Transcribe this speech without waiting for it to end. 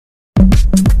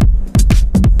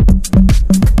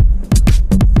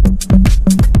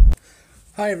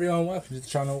Hi everyone, welcome to the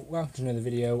channel, welcome to another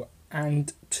video,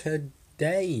 and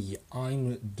today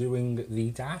I'm doing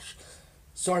the dash.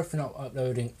 Sorry for not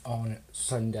uploading on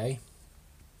Sunday.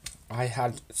 I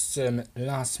had some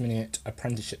last minute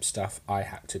apprenticeship stuff I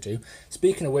had to do.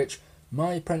 Speaking of which,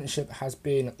 my apprenticeship has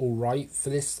been alright for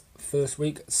this first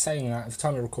week. Saying that, at the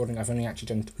time of recording I've only actually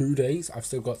done 2 days. I've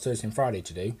still got Thursday and Friday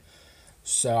to do.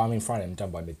 So, I mean Friday I'm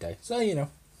done by midday. So, you know,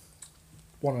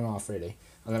 1.5 really.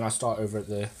 And then I start over at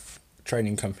the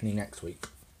training company next week.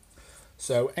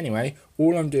 So anyway,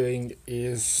 all I'm doing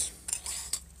is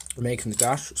making the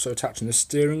dash, so attaching the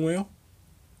steering wheel,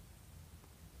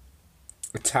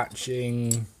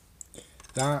 attaching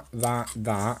that,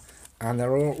 and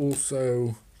there are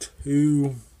also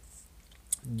 2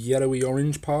 yellowy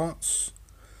orange parts,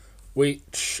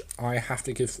 which I have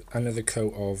to give another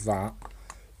coat of that,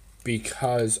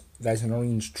 because there's an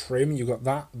orange trim. You got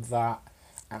that,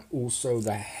 and also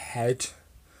the head,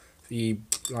 the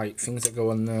like things that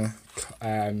go on the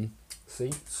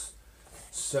seats.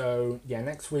 So yeah,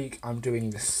 next week I'm doing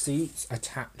the seats,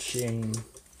 attaching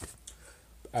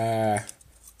that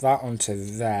onto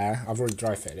there. I've already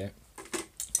dry fitted it.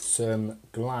 Some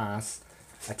glass,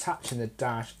 attaching the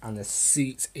dash and the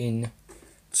seats in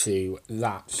to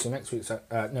that. So next week's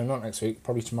no, not next week,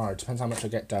 probably tomorrow. Depends how much I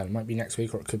get done. It might be next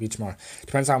week or it could be tomorrow.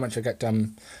 Depends how much I get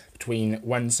done between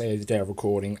Wednesday, the day of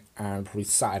recording, and probably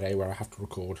Saturday, where I have to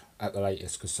record at the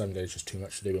latest, because Sunday is just too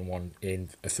much to do in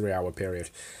a 3-hour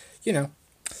period. You know.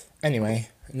 Anyway,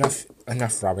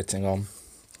 enough rabbiting on.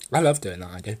 I love doing that.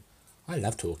 I do. I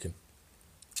love talking.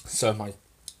 So my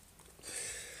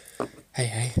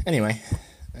hey. Anyway,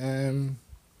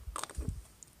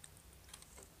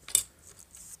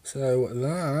 so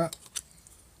that.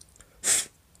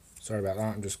 Sorry about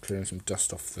that. I'm just clearing some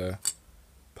dust off the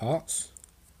parts.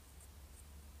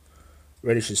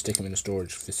 Really should stick them in a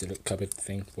storage facility cupboard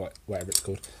thing, whatever it's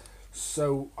called.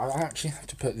 So I actually have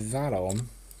to put that on,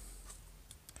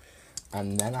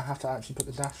 and then I have to actually put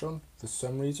the dash on for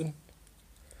some reason.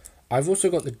 I've also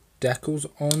got the decals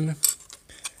on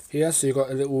here, so you've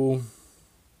got a little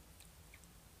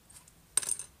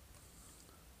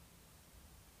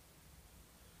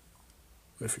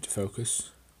wait for it to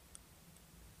focus.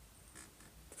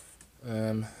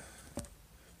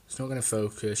 It's not going to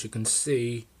focus. You can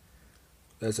see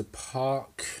there's a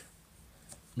park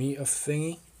meter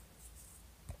thingy.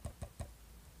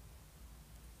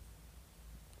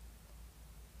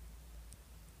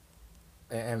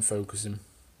 It ain't focusing.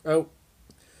 Oh,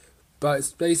 but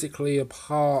it's basically a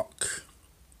park.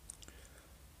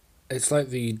 It's like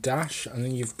the dash, and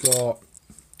then you've got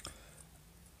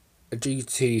a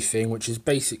GT thing, which is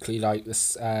basically like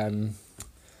this.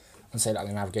 I'd say like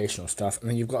the navigational stuff, and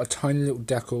then you've got a tiny little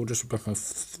decal just above my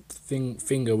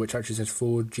finger, which actually says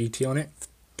Ford GT on it.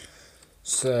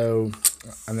 So,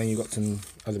 and then you've got some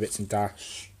other bits in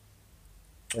dash.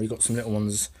 You've got some little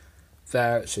ones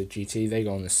there, so GT, they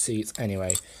go on the seats.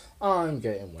 Anyway, I'm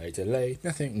getting way delayed,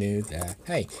 nothing new there.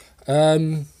 Hey, I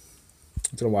don't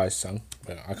know why I sung,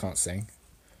 but I can't sing.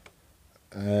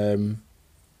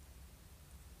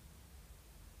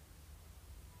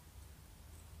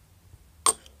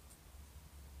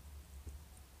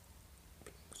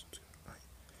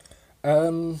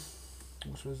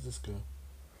 Which way does this go?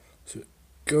 So it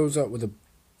goes up with a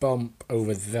bump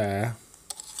over there.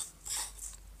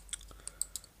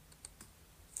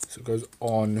 So it goes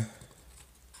on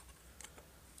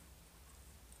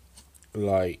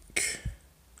like,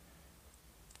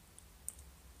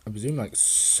 I presume like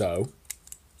so.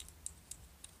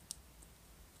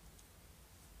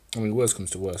 I mean, worst comes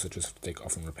to worst, I just have to take it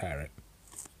off and repair it.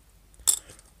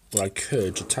 Or I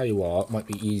could, to tell you what, might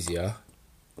be easier,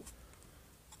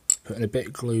 putting a bit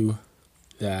of glue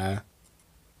there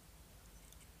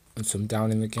and some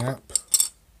down in the gap,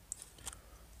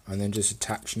 and then just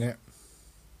attaching it.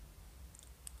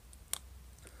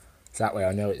 So that way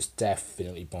I know it's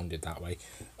definitely bonded that way.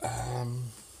 I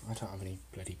don't have any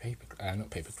bloody paper, not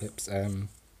paper clips,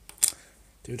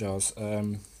 doodles,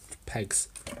 pegs.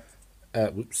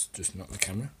 Whoops, just knocked the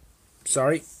camera.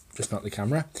 Sorry, just knocked the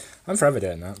camera. I'm forever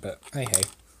doing that, but hey.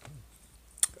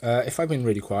 If I've been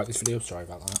really quiet this video, sorry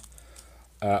about that.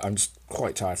 I'm just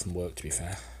quite tired from work, to be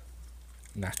fair.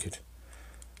 Knackered.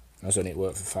 I was only at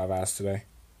work for 5 hours today,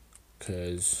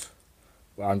 because,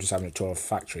 well, I'm just having a tour of a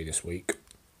factory this week.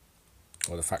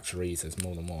 Or the factories, there's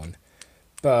more than one.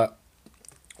 But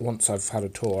once I've had a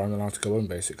tour, I'm allowed to go home,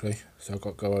 basically. So I've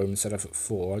got to go home instead of at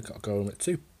 4, I've got to go home at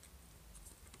 2.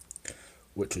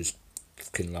 Which was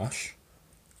fucking lush.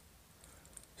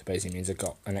 So basically means I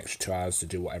got an extra 2 hours to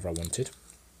do whatever I wanted.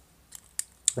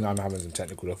 And I'm having some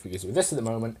technical difficulties with this at the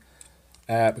moment.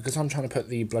 because I'm trying to put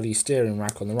the bloody steering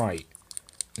rack on the right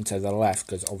instead of the left,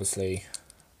 because obviously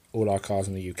all our cars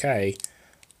in the UK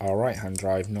are right-hand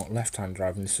drive, not left-hand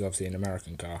drive, and this is obviously an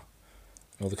American car.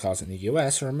 All the cars in the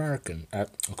US are American. Of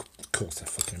course they're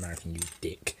fucking American, you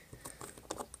dick.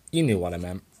 You knew what I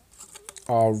meant.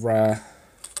 Are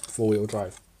four-wheel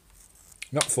drive.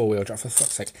 Not four-wheel drive, for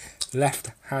fuck's sake.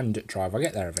 Left-hand drive. I'll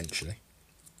get there eventually.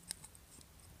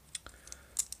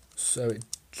 So it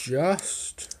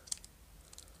just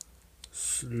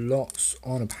slots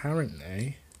on,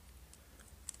 apparently.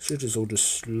 Should just all just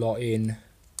slot in.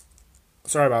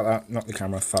 Sorry about that, not the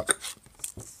camera, fuck.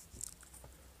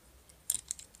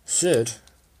 Should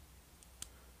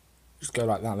just go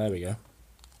like that, there we go.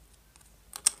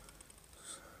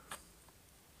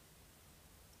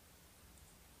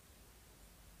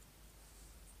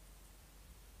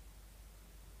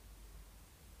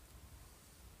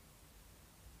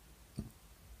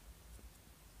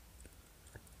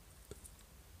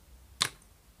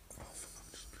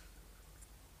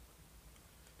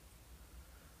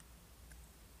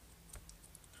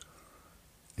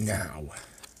 Now,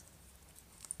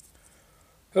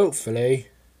 hopefully,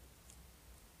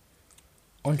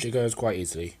 on she goes quite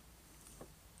easily.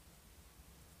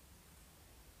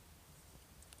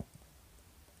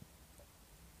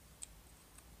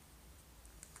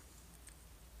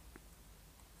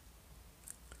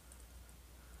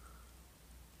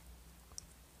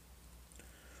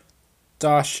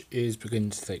 Dash is beginning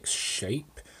to take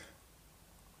shape.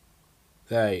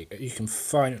 There you can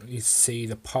finally see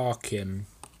the parking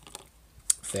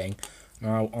thing.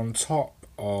 Now on top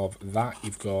of that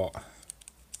you've got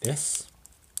this,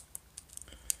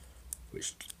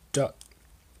 which I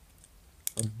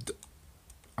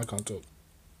can't talk.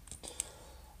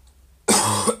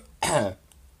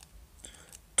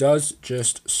 Does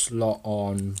just slot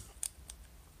on,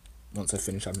 once I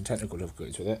finish having technical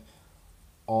difficulties with it,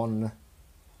 on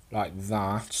like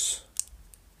that.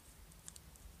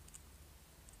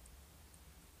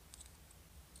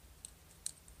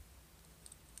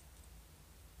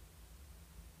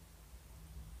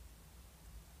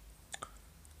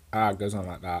 It goes on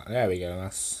like that. There we go.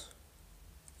 That's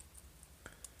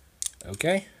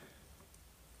okay.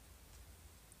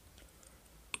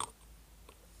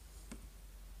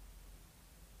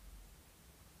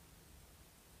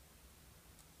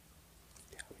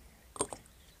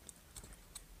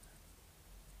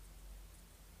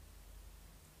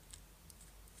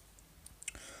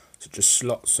 So it just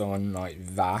slots on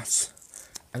like that,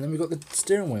 and then we've got the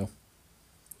steering wheel,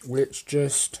 which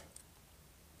just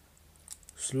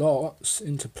slots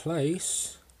into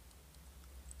place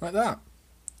like that.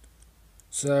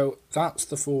 So that's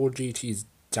the Ford GT's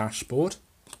dashboard.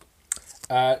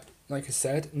 Like I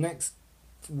said, next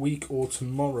week or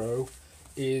tomorrow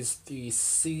is the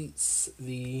seats,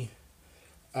 the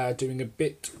doing a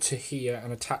bit to here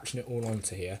and attaching it all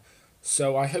onto here.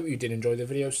 So I hope you did enjoy the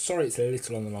video. Sorry it's a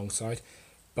little on the long side,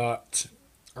 but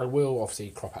I will obviously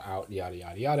crop it out, yada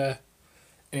yada yada.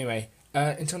 Anyway,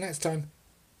 until next time,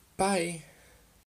 bye.